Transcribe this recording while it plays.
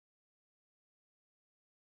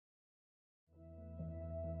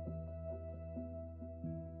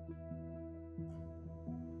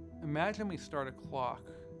Imagine we start a clock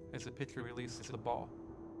as the pitcher releases the ball.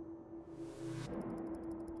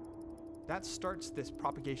 That starts this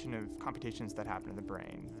propagation of computations that happen in the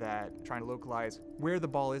brain that try to localize where the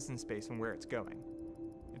ball is in space and where it's going.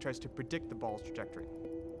 It tries to predict the ball's trajectory.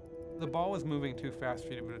 The ball is moving too fast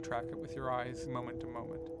for you to be able to track it with your eyes moment to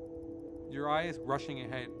moment. Your eye is rushing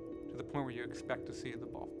ahead to the point where you expect to see the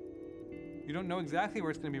ball. You don't know exactly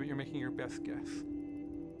where it's going to be, but you're making your best guess.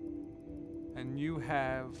 And you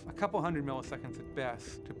have a couple hundred milliseconds at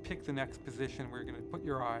best to pick the next position where you're going to put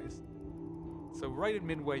your eyes. So right at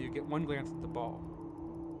midway, you get one glance at the ball.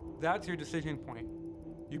 That's your decision point.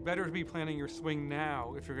 You better be planning your swing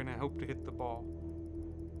now if you're going to hope to hit the ball.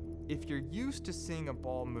 If you're used to seeing a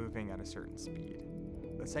ball moving at a certain speed,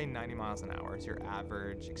 let's say 90 miles an hour is your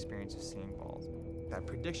average experience of seeing balls, that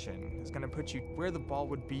prediction is going to put you where the ball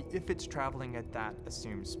would be if it's traveling at that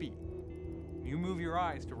assumed speed. You move your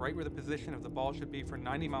eyes to right where the position of the ball should be for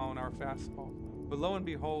 90-mile-an-hour fastball. But lo and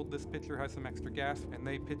behold, this pitcher has some extra gas, and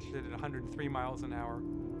they pitched it at 103 miles an hour.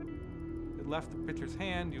 It left the pitcher's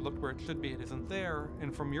hand, you looked where it should be, it isn't there,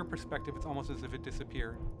 and from your perspective, it's almost as if it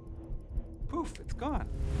disappeared. Poof, it's gone.